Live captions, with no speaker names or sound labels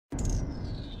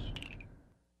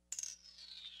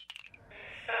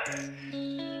I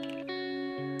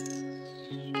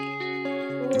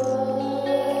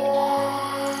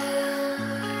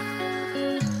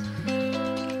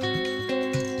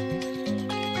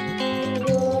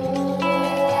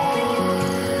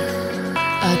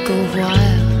go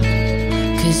wild,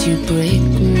 'cause you break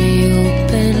me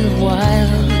open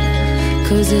wild,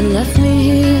 'cause it left me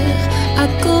here. I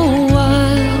go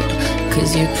wild,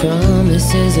 'cause your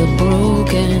promises are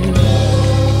broken.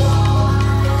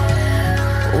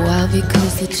 Wild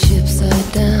because the chips are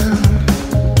down.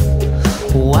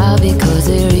 Wild because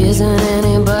there isn't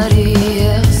anybody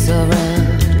else around.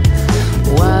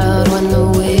 Wild when the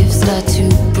waves start to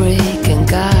break, and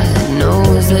God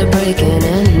knows they're breaking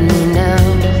in me now.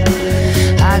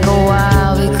 I go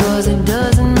wild because it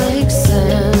doesn't make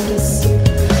sense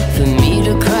for me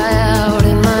to cry out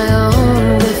in my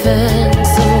own defense.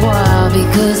 So wild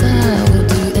because I will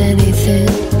do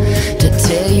anything to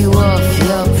tear you off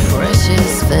your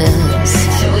precious fence.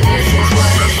 So this is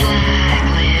what it's like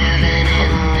living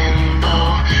in limbo.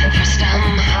 First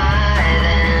I'm high,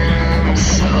 then I'm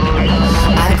so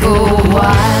low. I go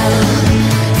wild,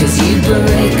 'cause you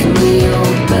break me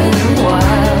open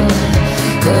wild,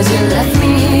 'cause you left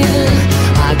me here.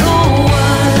 I go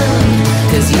wild,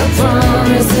 'cause your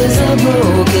promises are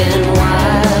broken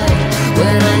wild.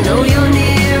 When I know you're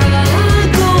near, I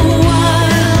go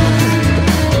wild.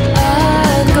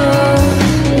 I go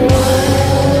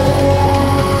wild.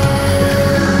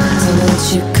 So what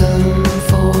you come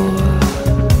for?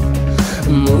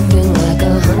 Moving like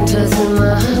a hunter through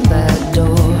my back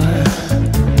door,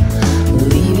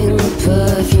 leaving the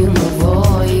perfume of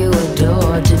all you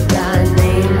adore to die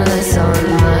nameless on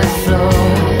my floor.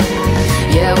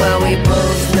 Yeah, well, we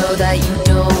both know that you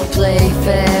don't play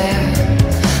fair.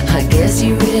 I guess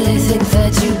you really think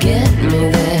that you get me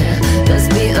there. Let's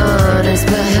be honest,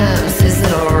 perhaps is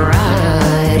it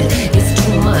alright? It's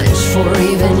too much for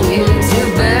even you to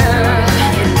bear.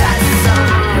 You got some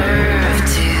nerve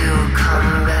to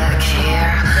come back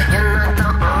here. You're not the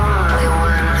only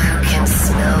one who can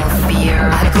smell fear.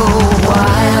 I go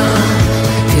wild,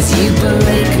 'cause you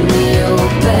break me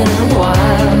open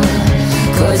wild,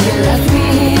 'cause you left me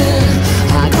here.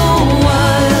 I go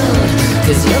wild,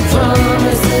 'cause your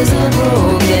promises are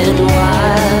broken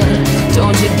wild.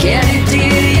 Don't you get it,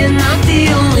 dear? You're not the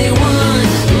only one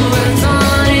who runs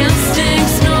on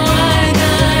instincts. No, I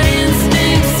got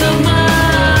instincts of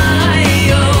my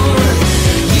own.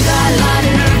 You got a lot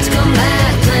of nerve to come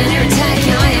back, plan your attack,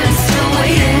 I am still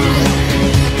waiting.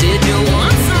 Did you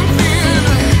want something?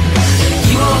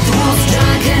 You broke the rules,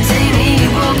 try to contain me. You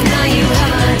broke, now you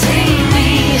haven't tamed me.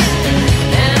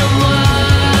 And I'm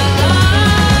wild.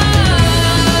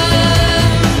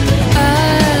 I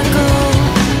go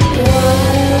wild.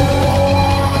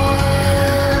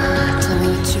 Tell me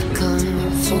what you're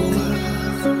coming for.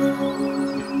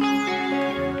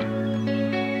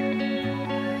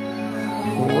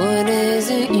 What is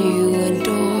it you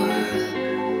adore?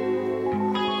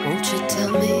 Won't you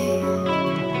tell me?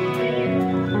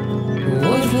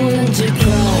 What would you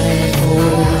cry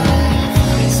for?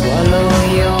 Swallow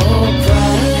your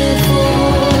pride for?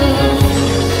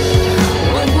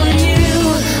 What would you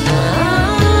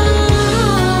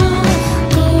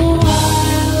go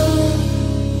wild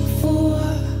for?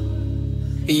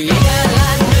 You got a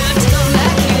lot of nerve to come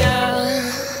back here.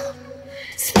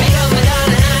 Speak up, my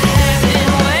darling, I have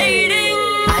been waiting.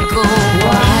 I go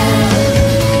wild,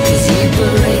 'cause you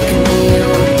break me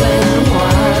open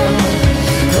wild,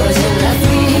 'cause you left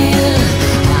me here.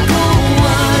 I go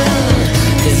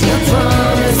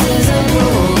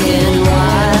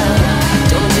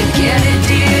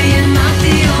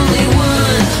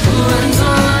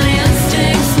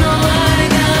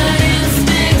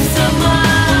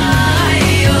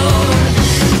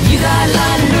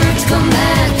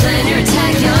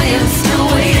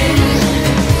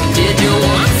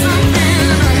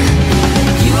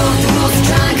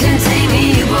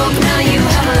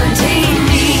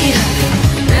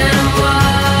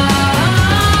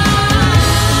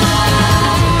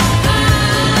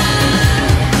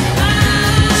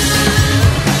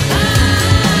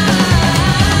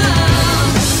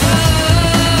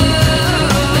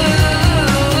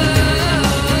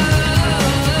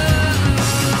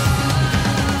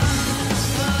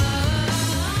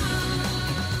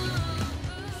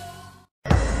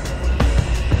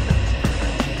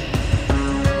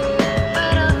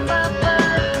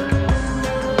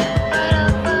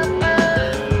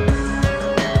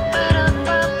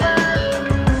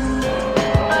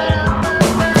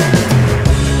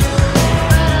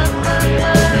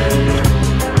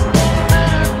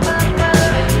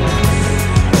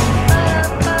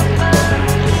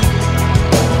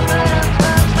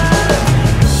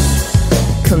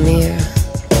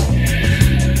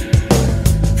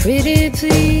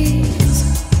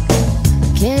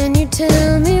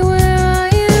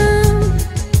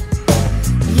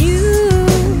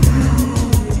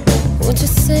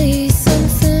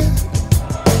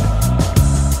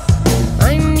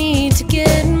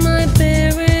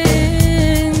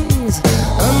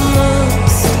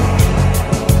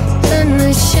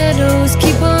the shadows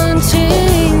keep on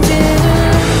changing,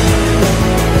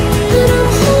 and I'm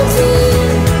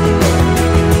haunted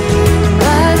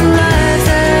by the lives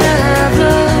that I've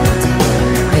loved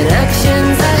and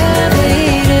actions I have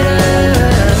hated.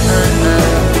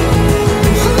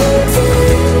 I'm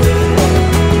haunted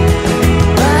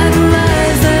by the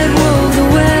lies that wove the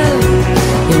web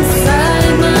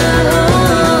inside my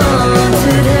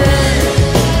haunted head.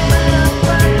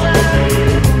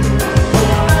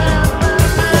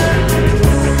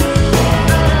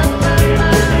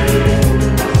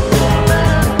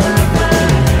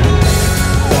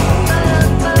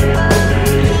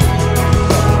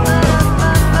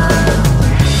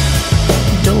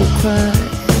 Don't cry,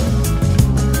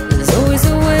 there's always a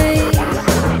way.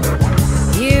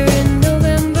 Here in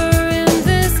November, in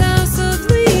this house of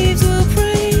leaves, we'll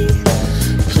pray.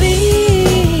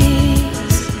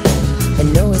 Please, I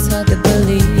know it's hard to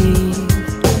believe.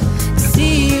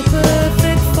 See a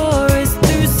perfect forest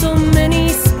through so many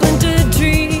splintered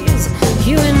trees.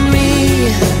 You and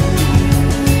me,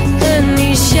 and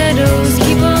these shadows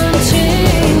keep on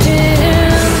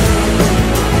changing,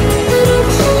 and I'm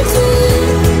haunted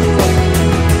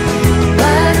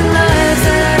by the lives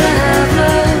that I've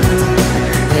loved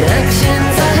and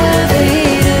actions I have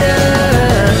hated.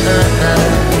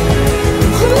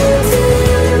 I'm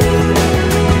haunted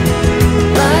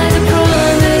by the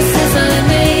promises I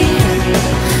made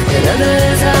and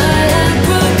others I have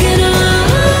broken. I'm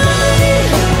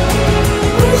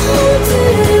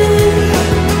haunted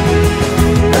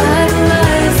by the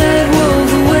lies that wove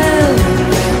the web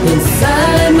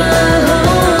inside my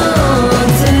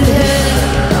haunted head.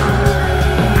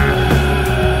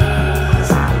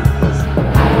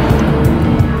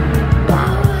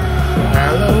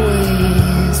 I'll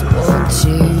always want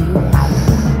you.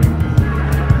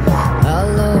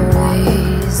 I'll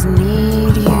always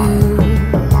need you.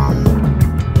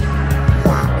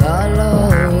 I'll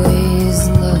always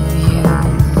love you,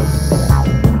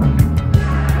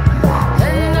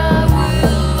 and I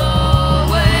will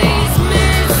always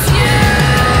miss you.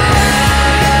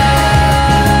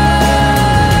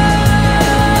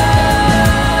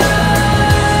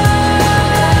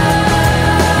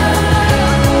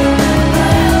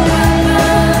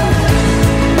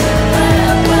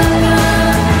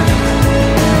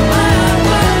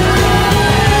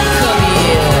 Come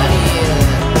here.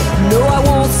 No, I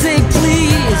won't say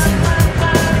please.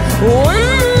 One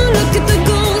more look at the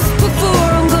ghost before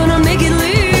I'm gonna make it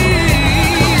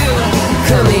leave.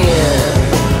 Come here.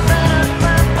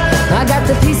 I got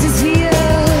the pieces here.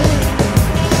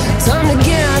 Time to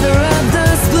gather up the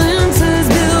splinters,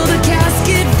 build a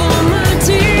casket for my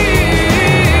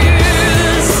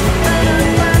tears.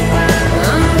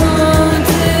 I'm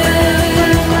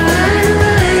haunted by the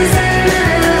lies that I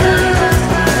love.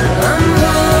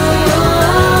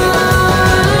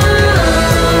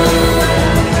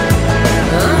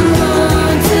 I'm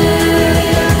haunted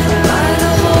by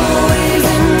the hallways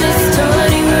in this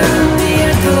tiny room, the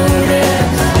echo there,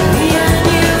 me and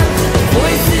you,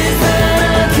 voices that I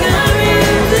carry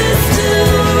in this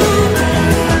tune.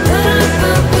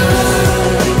 Ba-da-ba-ba,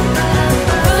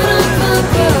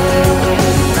 ba-da-ba-ba,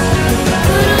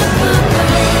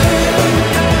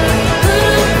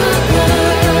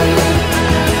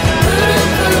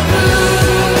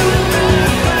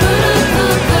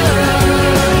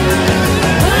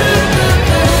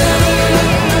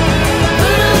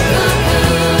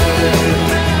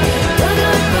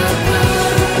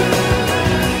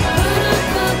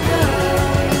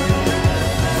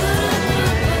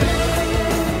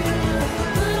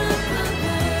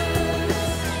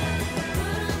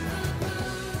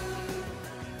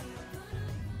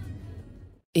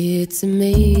 It's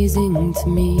amazing to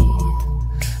me.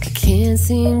 I can't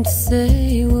seem to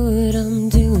say what I'm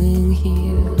doing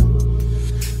here.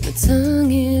 My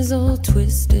tongue is all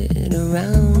twisted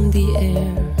around the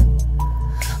air.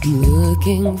 I'm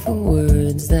looking for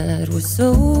words that were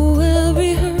so well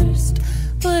rehearsed,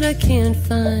 but I can't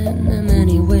find them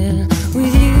anywhere.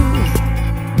 With you,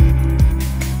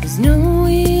 there's no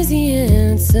easy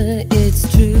answer, it's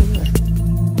true.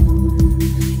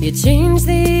 You changed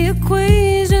the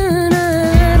equation I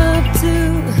add up to,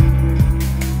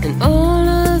 and all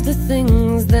of the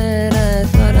things that I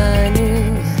thought I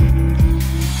knew.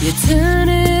 You turn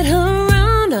it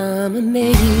around, I'm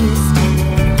amazed.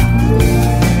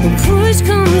 When push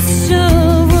comes to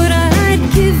shove, what I'd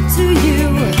give to you,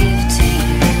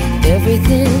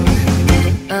 everything,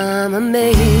 I'm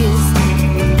amazed.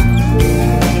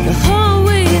 The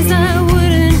hallways I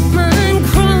wouldn't mind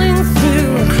crawling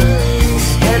through,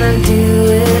 and I'd do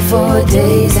it for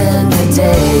days and for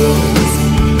days.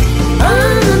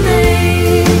 I'm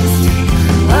amazed,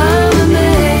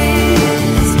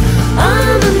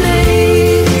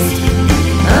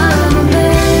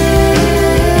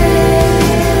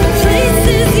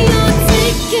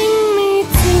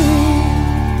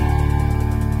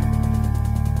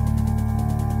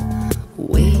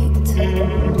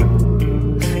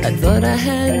 I thought I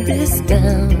had this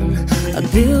down. I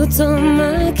built all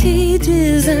my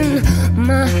cages and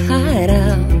my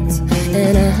hideouts,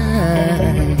 and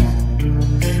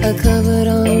I covered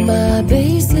all my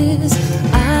bases.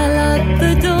 I locked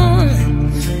the door,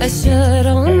 I shut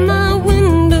all my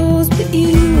windows, but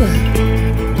you're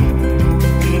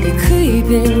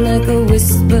creeping like a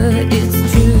whisper, it's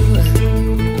true.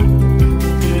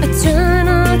 I try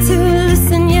not to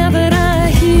listen, yeah, but I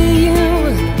hear you.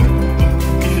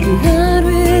 Not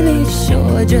really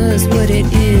sure just what it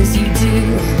is you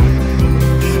do,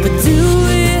 but do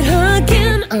it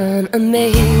again, I'm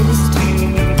amazed.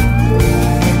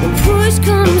 When push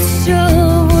comes to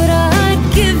shove, what I'd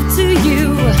give to you,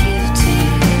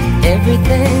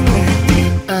 everything,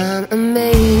 I'm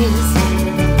amazed.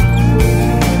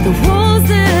 The walls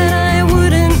that I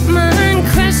wouldn't mind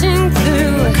crashing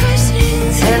through,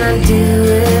 and I'd do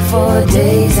it for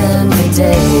days and for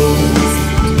days.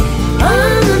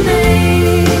 I'm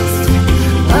amazed,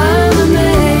 I'm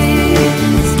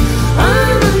amazed,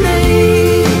 I'm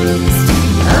amazed,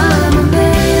 I'm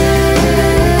amazed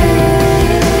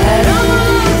at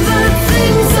all the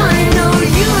things I know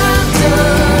you have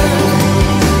done.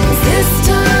 This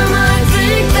time I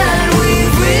think that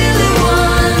we've really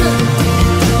won.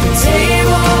 The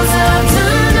tables have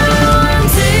turned, now I'm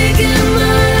taking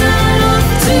my hat off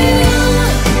to you.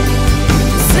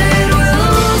 Said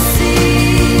we'll see.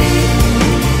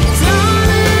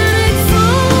 Darling, it's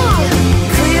all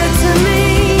clear to me.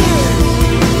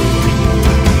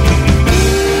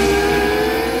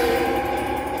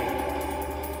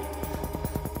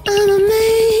 I'm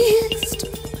amazed.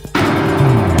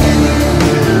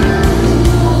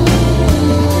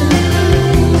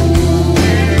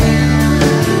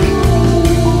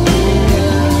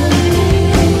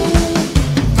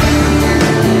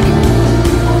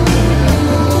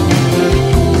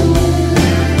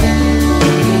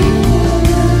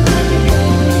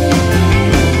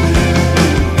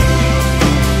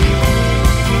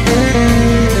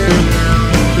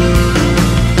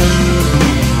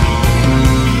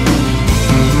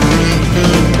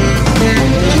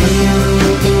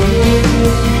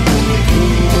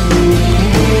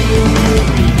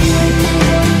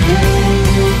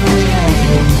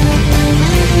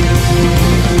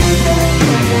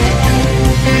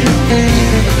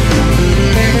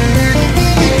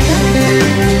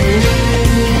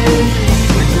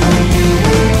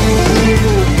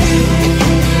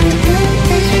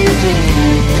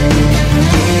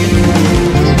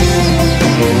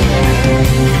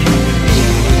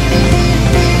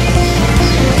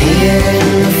 Here in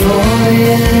the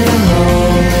foyer, the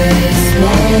hallway's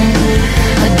small.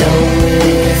 I don't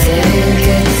really think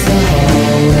it's a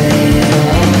hallway at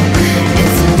all.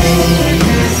 It's a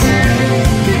maze.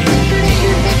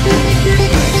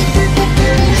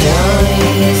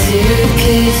 Johnny's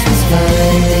suitcase was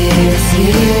finally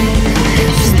received.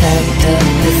 She's packed up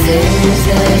the things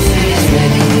that she's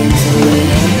ready to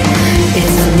leave.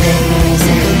 It's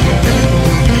amazing.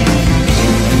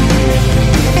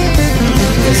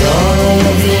 Cause all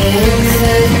of the ink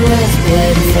that was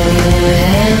bled from her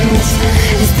hands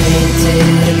is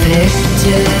painted a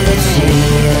picture that she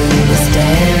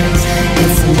understands.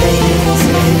 It's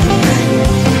amazing.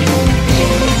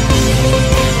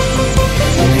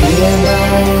 Here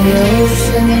by the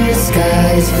ocean, the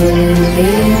sky's full of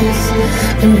leaves,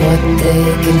 and what they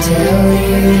can tell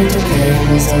you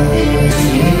depends on what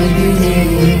you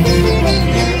believe.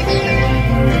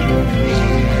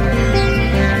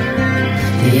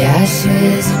 The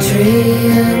ashes of tree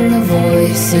and the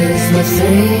voices were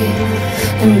three,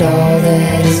 and all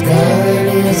that is gone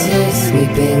is here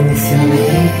sweeping through me.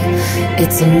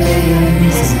 It's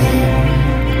amazing.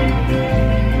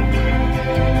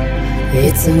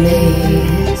 It's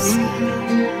amazing.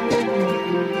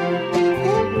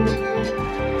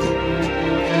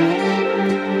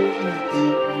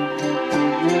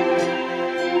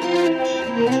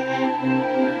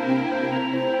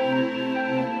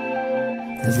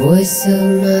 The voice of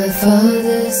my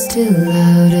father still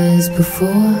loud as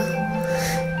before.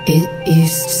 It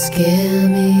used to scare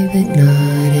me, but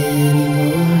not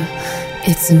anymore.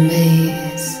 It's amazing.